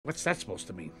What's that supposed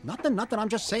to mean? Nothing, I'm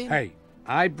just saying. Hey,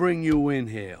 I bring you in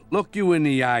here, look you in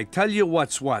the eye, tell you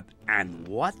what's what, and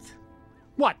what?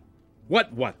 What?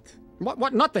 What?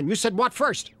 What, nothing. You said what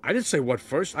first? I didn't say what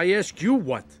first, I asked you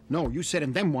what. No, you said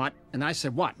and then what, and I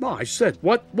said what? No, I said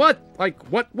what? Like,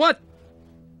 what?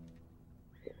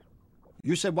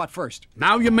 You said what first?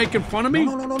 Now you're making fun of me?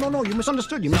 No, you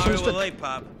misunderstood, Sorry we're late,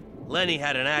 Pop. Lenny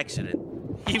had an accident.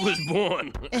 He was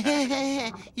born.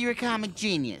 You're a comic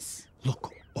genius.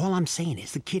 Look, all I'm saying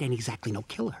is the kid ain't exactly no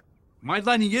killer. My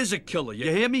Lenny is a killer, you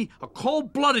hear me? A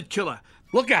cold-blooded killer.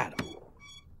 Look at him.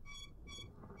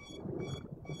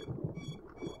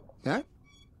 Yeah?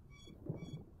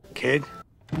 Kid?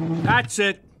 That's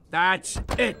it.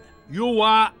 You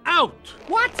are out.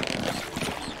 What?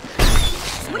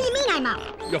 What do you mean I'm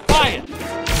out? You're fired.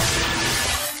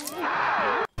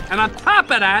 And on top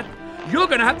of that, you're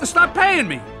gonna have to start paying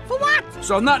me. For what?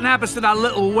 So nothing happens to that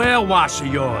little whale wash of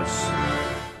yours.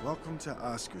 Welcome to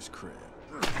Oscar's crib.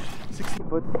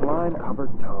 60-foot slime-covered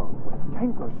tongue with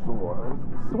canker sores,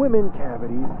 swim-in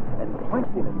cavities, and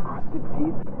plankton-encrusted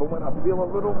teeth for when I feel a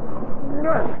little...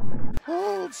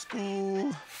 Old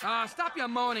school. Stop your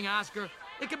moaning, Oscar.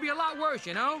 It could be a lot worse,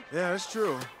 you know? Yeah, that's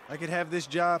true. I could have this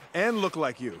job and look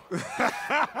like you.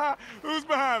 Who's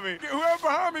behind me? Whoever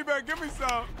behind me better give me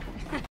some.